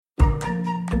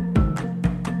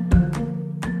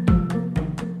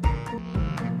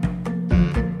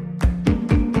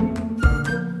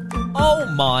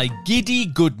my giddy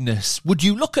goodness, would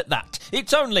you look at that?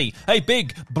 It's only a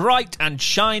big, bright and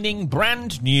shining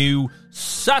brand new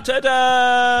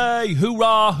Saturday!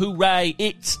 Hoorah, hooray,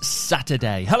 it's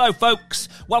Saturday. Hello folks,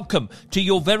 welcome to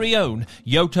your very own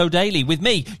Yoto Daily with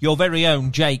me, your very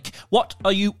own Jake. What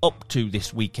are you up to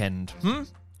this weekend?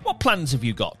 What plans have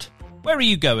you got? Where are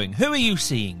you going? Who are you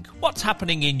seeing? What's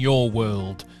happening in your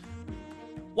world?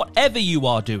 Whatever you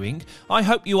are doing, I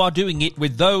hope you are doing it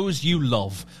with those you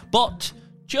love. But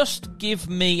just give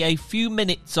me a few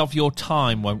minutes of your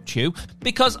time, won't you?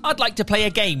 Because I'd like to play a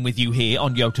game with you here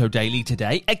on Yoto Daily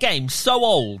today. A game so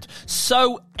old,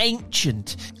 so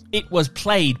ancient, it was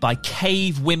played by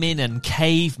cave women and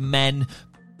cave men.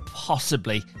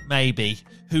 Possibly, maybe,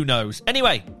 who knows.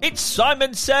 Anyway, it's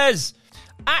Simon Says.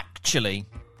 Actually,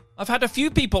 I've had a few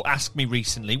people ask me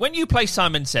recently, when you play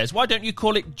Simon Says, why don't you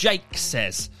call it Jake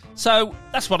Says? So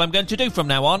that's what I'm going to do from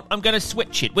now on. I'm going to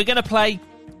switch it. We're going to play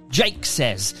Jake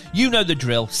Says. You know the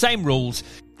drill, same rules.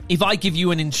 If I give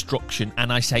you an instruction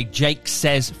and I say Jake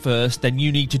Says first, then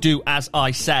you need to do as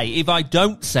I say. If I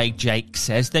don't say Jake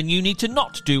Says, then you need to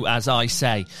not do as I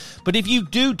say. But if you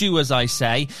do as I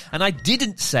say, and I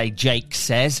didn't say Jake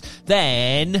Says,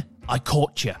 then I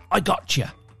caught you. I got you.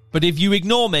 But if you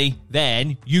ignore me,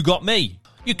 then you got me.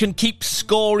 You can keep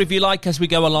score if you like as we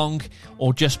go along,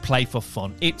 or just play for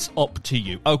fun. It's up to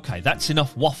you. Okay, that's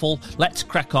enough waffle. Let's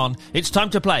crack on. It's time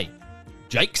to play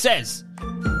Jake Says.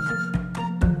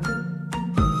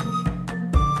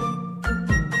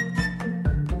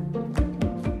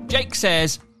 Jake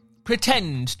says,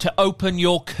 pretend to open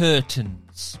your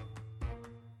curtains.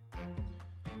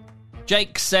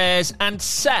 Jake says, and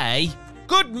say,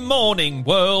 good morning,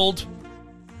 world.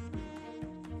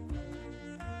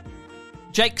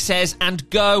 Jake says, and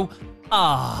go,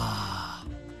 ah.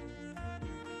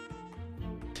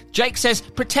 Jake says,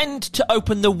 pretend to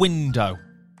open the window.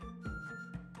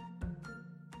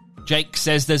 Jake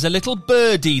says, there's a little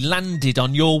birdie landed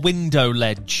on your window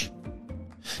ledge.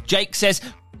 Jake says,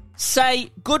 say,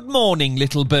 good morning,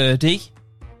 little birdie.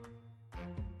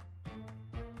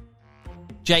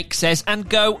 Jake says, and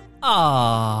go,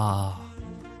 ah.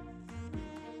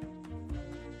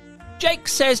 Jake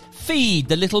says, feed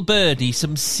the little birdie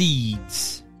some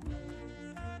seeds.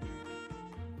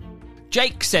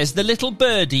 Jake says, the little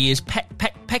birdie is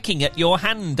pecking at your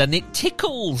hand and it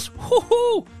tickles.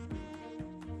 Woohoo!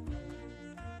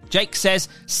 Jake says,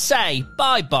 say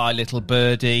bye-bye, little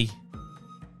birdie.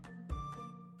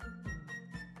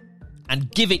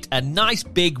 And give it a nice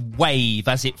big wave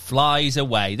as it flies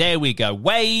away. There we go.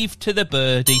 Wave to the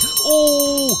birdie.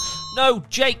 Oh! No,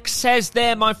 Jake says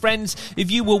there, my friends,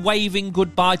 if you were waving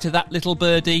goodbye to that little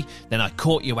birdie, then I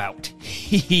caught you out.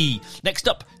 Next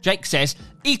up, Jake says,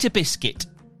 eat a biscuit.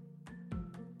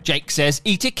 Jake says,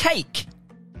 eat a cake.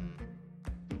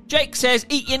 Jake says,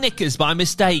 eat your knickers by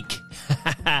mistake.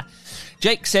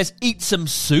 Jake says, eat some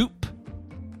soup.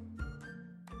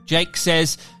 Jake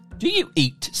says, do you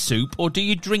eat soup or do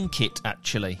you drink it,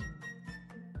 actually?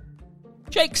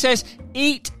 Jake says,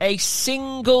 eat a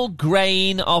single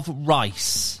grain of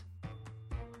rice.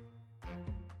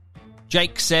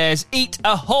 Jake says, eat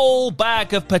a whole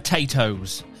bag of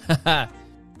potatoes.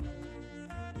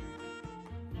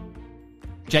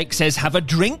 Jake says, have a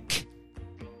drink.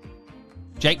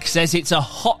 Jake says, it's a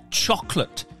hot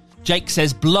chocolate. Jake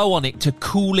says, blow on it to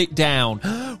cool it down.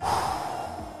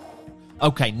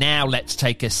 Okay, now let's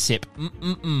take a sip.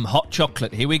 Hot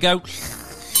chocolate. Here we go.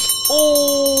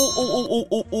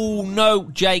 Oh, no,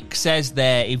 Jake says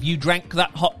there, if you drank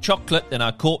that hot chocolate, then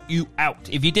I caught you out.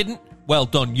 If you didn't, well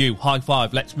done you. High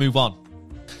five, let's move on.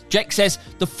 Jake says,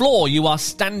 the floor you are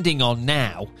standing on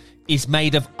now is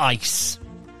made of ice.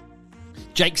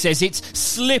 Jake says, it's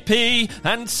slippy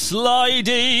and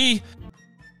slidey.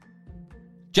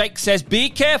 Jake says, be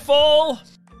careful.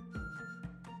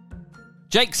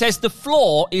 Jake says, the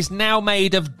floor is now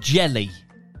made of jelly.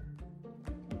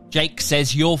 Jake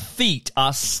says, your feet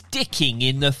are sticking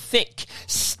in the thick,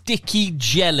 sticky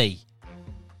jelly.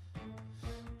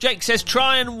 Jake says,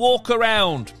 try and walk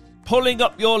around, pulling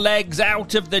up your legs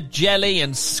out of the jelly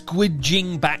and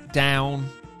squidging back down.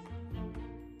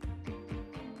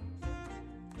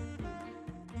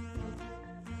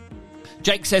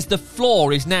 Jake says, the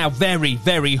floor is now very,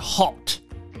 very hot.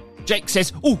 Jake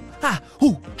says, ooh, ha,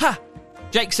 ooh, ha.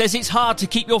 Jake says, it's hard to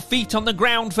keep your feet on the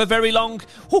ground for very long.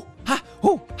 Ooh, ha,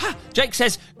 ooh, ha. Jake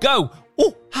says, go,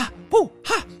 ooh, ha, ooh,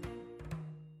 ha.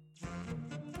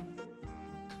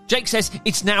 Jake says,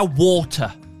 it's now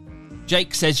water.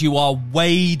 Jake says, you are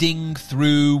wading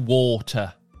through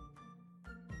water.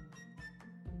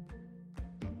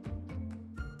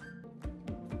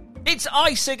 It's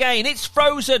ice again. It's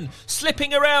frozen.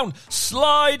 Slipping around.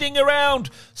 Sliding around.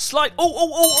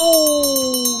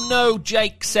 Oh, no,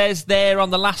 Jake says there on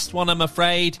the last one, I'm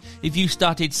afraid. If you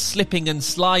started slipping and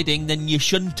sliding, then you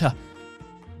shouldn't have.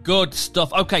 Good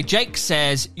stuff. Okay, Jake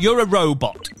says, you're a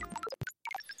robot.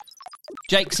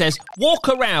 Jake says, walk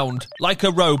around like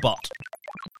a robot.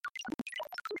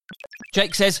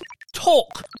 Jake says,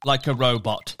 talk like a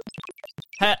robot.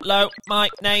 Hello, my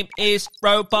name is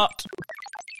Robot.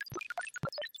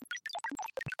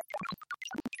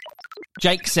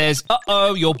 Jake says,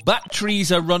 uh-oh, your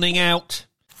batteries are running out.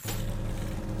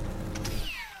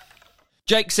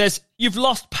 Jake says, you've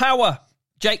lost power.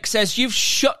 Jake says, you've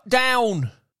shut down.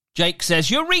 Jake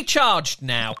says, you're recharged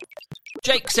now.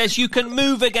 Jake says, you can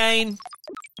move again.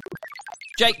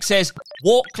 Jake says,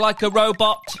 walk like a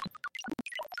robot.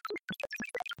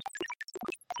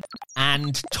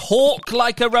 And talk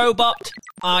like a robot.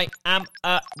 I am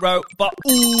a robot.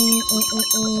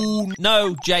 Ooh.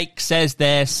 No, Jake says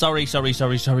there. Sorry.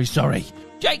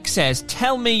 Jake says,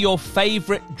 tell me your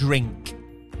favourite drink.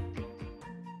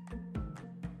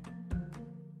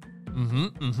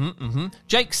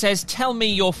 Jake says, tell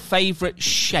me your favourite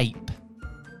shape.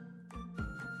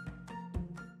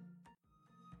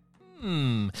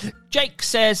 Jake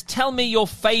says, tell me your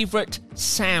favourite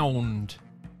sound.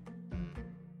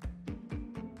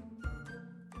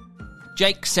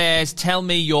 Jake says, tell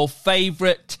me your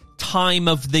favourite time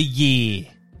of the year.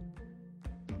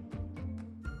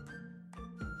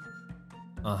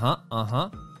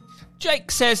 Jake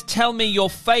says, tell me your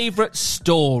favourite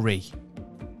story.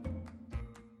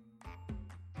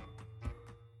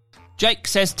 Jake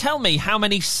says, tell me how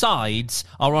many sides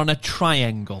are on a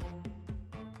triangle.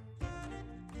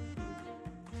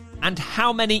 And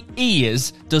how many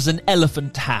ears does an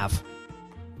elephant have?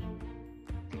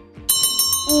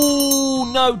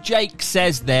 Ooh, no, Jake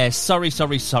says there. Sorry.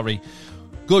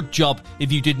 Good job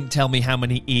if you didn't tell me how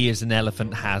many ears an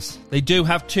elephant has. They do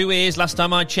have 2 ears last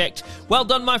time I checked. Well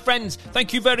done, my friends.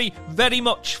 Thank you very, very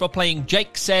much for playing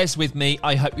Jake Says with me.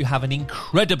 I hope you have an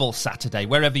incredible Saturday,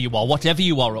 wherever you are, whatever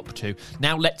you are up to.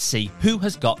 Now let's see who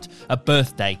has got a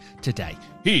birthday today.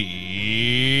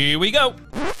 Here we go.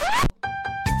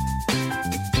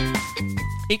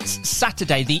 It's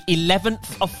Saturday, the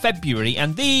 11th of February,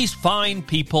 and these fine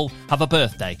people have a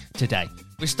birthday today.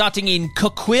 We're starting in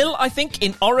Coquille, I think,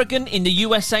 in Oregon, in the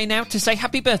USA now, to say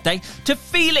happy birthday to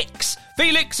Felix.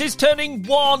 Felix is turning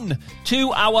 1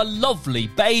 to our lovely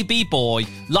baby boy.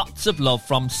 Lots of love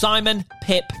from Simon,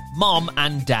 Pip, Mom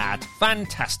and Dad.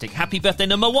 Fantastic. Happy birthday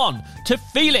number 1 to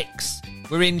Felix.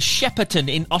 We're in Shepparton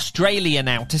in Australia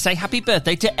now to say happy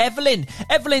birthday to Evelyn.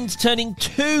 Evelyn's turning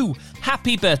 2.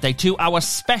 Happy birthday to our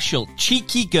special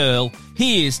cheeky girl.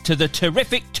 Here's to the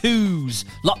terrific 2s.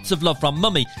 Lots of love from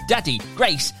Mummy, Daddy,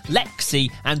 Grace,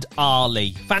 Lexi and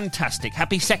Arlie. Fantastic.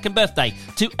 Happy 2nd birthday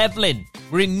to Evelyn.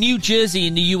 We're in New Jersey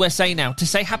in the USA now to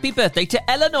say happy birthday to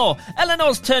Eleanor.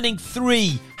 Eleanor's turning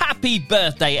 3. Happy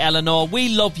birthday, Eleanor.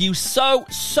 We love you so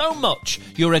much.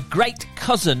 You're a great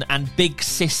cousin and big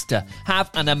sister.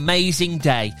 Have an amazing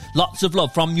day. Lots of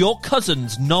love from your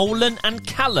cousins, Nolan and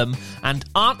Callum, and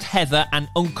Aunt Heather and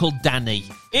Uncle Danny.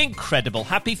 Incredible.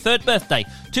 Happy 3rd birthday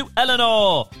to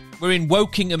Eleanor. We're in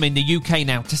Wokingham in the UK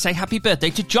now to say happy birthday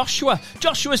to Joshua.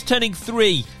 Joshua's turning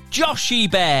 3. Joshy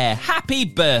Bear, happy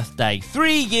birthday.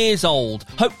 3 years old.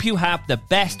 Hope you have the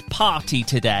best party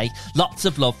today. Lots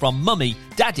of love from Mummy,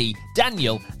 Daddy,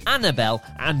 Daniel, Annabelle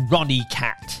and Ronnie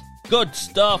Cat. Good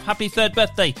stuff. Happy 3rd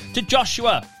birthday to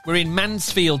Joshua. We're in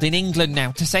Mansfield in England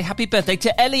now to say happy birthday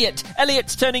to Elliot.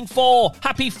 Elliot's turning 4.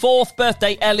 Happy 4th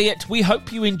birthday, Elliot. We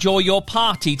hope you enjoy your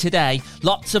party today.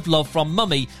 Lots of love from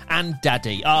Mummy and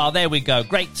Daddy. There we go.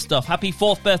 Great stuff. Happy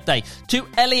 4th birthday to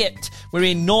Elliot. We're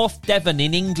in North Devon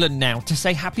in England now to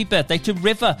say happy birthday to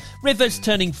River. River's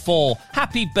turning 4.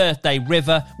 Happy birthday,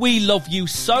 River. We love you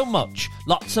so much.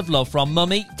 Lots of love from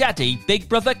Mummy, Daddy, Big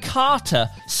Brother Carter,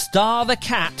 Star the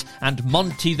cat and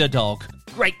Monty the dog.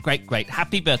 Great.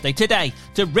 Happy birthday today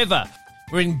to River.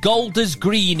 We're in Golders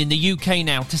Green in the UK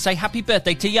now to say happy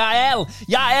birthday to Yael.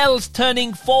 Yael's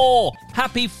turning 4.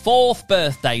 Happy 4th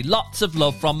birthday. Lots of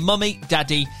love from Mummy,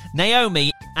 Daddy,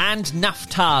 Naomi and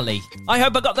Naftali. I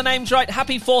hope I got the names right.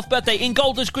 Happy 4th birthday in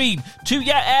Golders Green to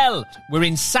Yael. We're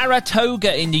in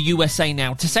Saratoga in the USA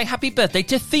now to say happy birthday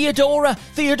to Theodora.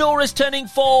 Theodora's turning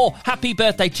 4. Happy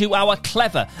birthday to our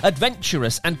clever,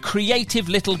 adventurous and creative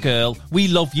little girl. We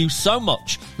love you so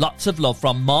much. Lots of love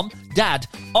from Mom, Dad,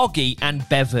 Oggy and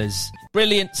Bevers.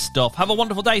 Brilliant stuff. Have a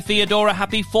wonderful day, Theodora.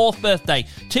 Happy 4th birthday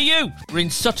to you. We're in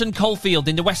Sutton Coldfield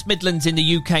in the West Midlands in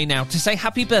the UK now to say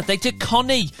happy birthday to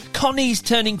Connie. Connie's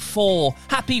turning 4.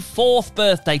 Happy 4th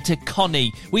birthday to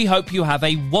Connie. We hope you have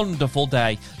a wonderful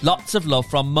day. Lots of love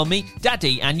from Mummy,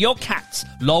 Daddy and your cats,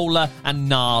 Lola and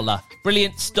Nala.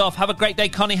 Brilliant stuff. Have a great day,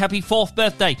 Connie. Happy 4th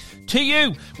birthday to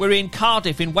you. We're in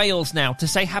Cardiff in Wales now to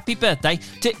say happy birthday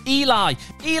to Eli.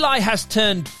 Eli has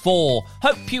turned 4.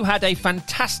 Hope you had a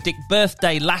fantastic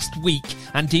birthday last week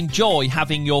and enjoy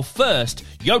having your first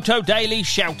Yoto Daily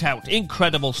shout out.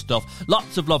 Incredible stuff.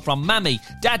 Lots of love from Mammy,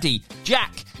 Daddy,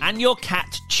 Jack and your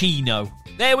cat Chino.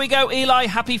 There we go, Eli.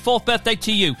 Happy 4th birthday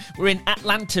to you. We're in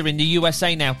Atlanta in the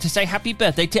USA now to say happy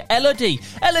birthday to Elodie.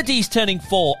 Elodie's turning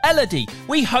 4. Elodie,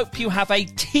 we hope you have a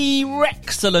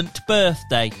T-Rexcellent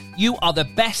birthday. You are the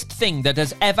best thing that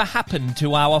has ever happened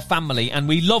to our family, and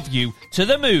we love you to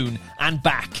the moon and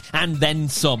back, and then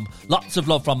some. Lots of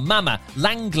love from Mama,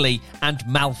 Langley and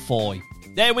Malfoy.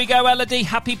 There we go, Elodie.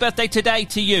 Happy birthday today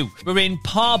to you. We're in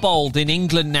Parbold in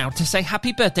England now to say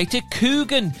happy birthday to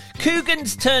Coogan.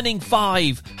 Coogan's turning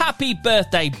 5. Happy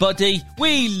birthday, buddy.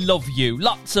 We love you.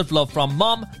 Lots of love from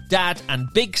Mom, Dad and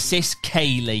big sis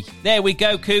Kaylee. There we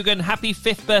go, Coogan. Happy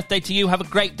 5th birthday to you. Have a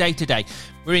great day today.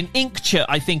 We're in Inkshire,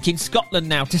 I think, in Scotland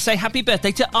now to say happy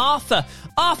birthday to Arthur.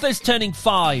 Arthur's turning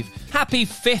 5. Happy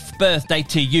 5th birthday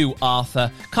to you,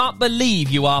 Arthur. Can't believe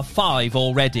you are 5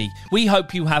 already. We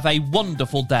hope you have a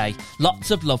wonderful day. Lots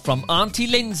of love from Auntie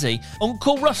Lindsay,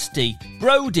 Uncle Rusty,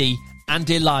 Brody and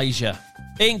Elijah.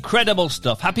 Incredible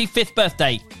stuff. Happy 5th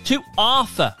birthday to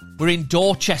Arthur. We're in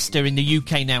Dorchester in the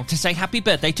UK now to say happy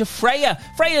birthday to Freya.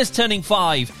 Freya's turning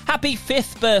 5. Happy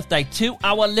 5th birthday to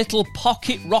our little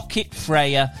pocket rocket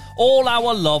Freya. All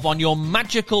our love on your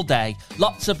magical day.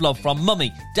 Lots of love from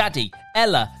Mummy, Daddy,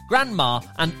 Ella, Grandma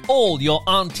and all your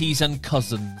aunties and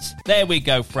cousins. There we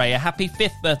go, Freya. Happy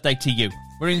 5th birthday to you.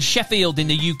 We're in Sheffield in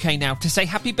the UK now to say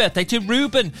happy birthday to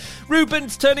Reuben.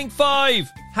 Reuben's turning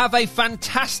 5. Have a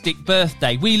fantastic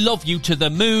birthday. We love you to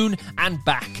the moon and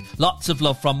back. Lots of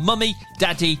love from Mummy,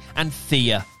 Daddy and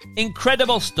Thea.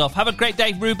 Incredible stuff. Have a great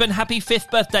day, Reuben. Happy 5th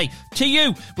birthday to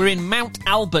you. We're in Mount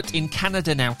Albert in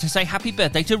Canada now to say happy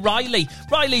birthday to Riley.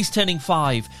 Riley's turning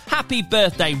 5. Happy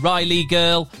birthday, Riley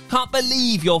girl. Can't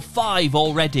believe you're 5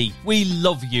 already. We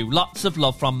love you. Lots of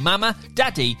love from Mama,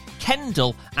 Daddy,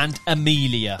 Kendall and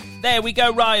Amelia. There we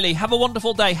go, Riley. Have a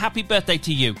wonderful day. Happy birthday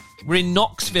to you. We're in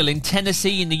Knoxville in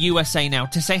Tennessee in the USA now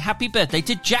to say happy birthday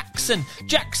to Jackson.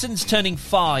 Jackson's turning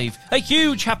 5. A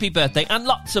huge happy birthday and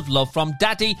lots of love from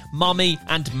Daddy, Mommy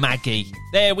and Maggie.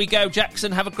 There we go,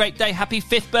 Jackson. Have a great day. Happy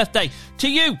 5th birthday to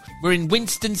you. We're in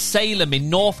Winston-Salem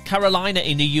in North Carolina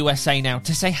in the USA now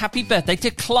to say happy birthday to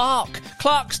Clark.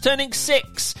 Clark's turning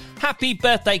 6. Happy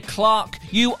birthday, Clark.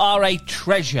 You are a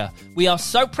treasure. We are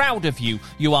so proud of you.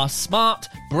 You are smart,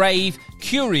 brave,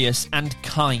 curious and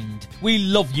kind. We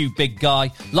love you, big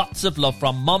guy. Lots of love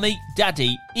from Mommy,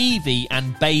 Daddy, Evie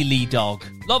and Bailey Dog.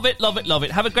 Love it, love it, love it.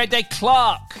 Have a great day,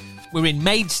 Clark. We're in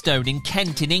Maidstone in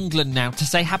Kent in England now to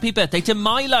say happy birthday to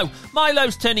Milo.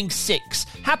 Milo's turning 6.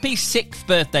 Happy 6th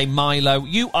birthday, Milo.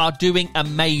 You are doing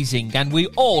amazing and we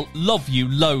all love you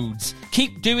loads.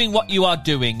 Keep doing what you are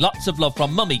doing. Lots of love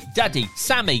from Mummy, Daddy,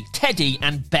 Sammy, Teddy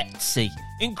and Betsy.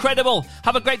 Incredible.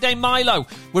 Have a great day, Milo.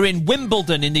 We're in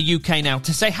Wimbledon in the UK now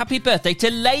to say happy birthday to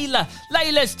Layla.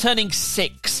 Layla's turning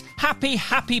 6.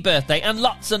 Happy birthday and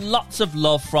lots of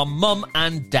love from Mum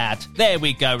and Dad. There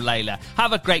we go, Layla.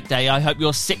 Have a great day. I hope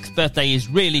your 6th birthday is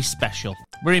really special.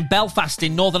 We're in Belfast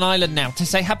in Northern Ireland now to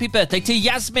say happy birthday to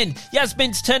Yasmin.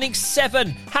 Yasmin's turning 7.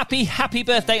 Happy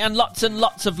birthday and lots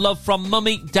of love from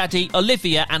Mummy, Daddy,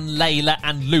 Olivia and Layla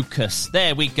and Lucas.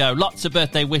 There we go. Lots of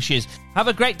birthday wishes. Have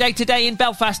a great day today in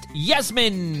Belfast,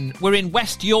 Yasmin. We're in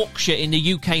West Yorkshire in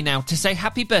the UK now to say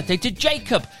happy birthday to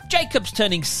Jacob. Jacob's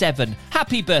turning 7.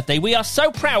 Happy birthday. We are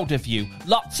so proud of you.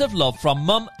 Lots of love from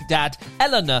Mum, Dad,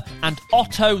 Eleanor and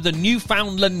Otto the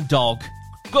Newfoundland dog.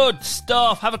 Good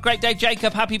stuff. Have a great day,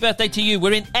 Jacob. Happy birthday to you.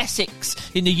 We're in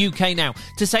Essex in the UK now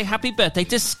to say happy birthday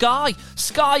to Sky.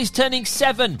 Sky's turning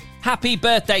 7. Happy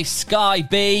birthday, Sky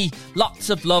B. Lots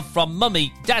of love from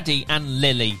Mummy, Daddy and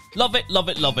Lily. Love it, love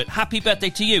it, love it. Happy birthday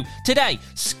to you. Today,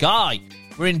 Sky.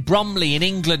 We're in Bromley in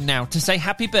England now to say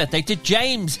happy birthday to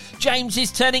James. James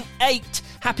is turning 8.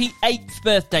 Happy 8th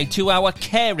birthday to our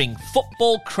caring,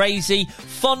 football-crazy,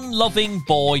 fun-loving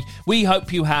boy. We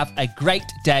hope you have a great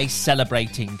day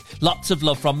celebrating. Lots of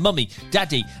love from Mummy,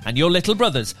 Daddy and your little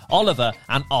brothers, Oliver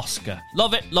and Oscar.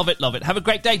 Love it, love it, love it. Have a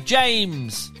great day,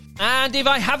 James. And if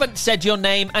I haven't said your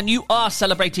name and you are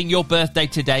celebrating your birthday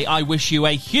today, I wish you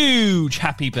a huge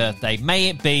happy birthday. May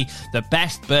it be the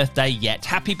best birthday yet.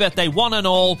 Happy birthday, one and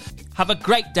all. Have a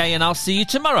great day, and I'll see you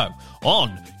tomorrow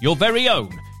on your very own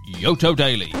Yoto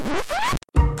Daily.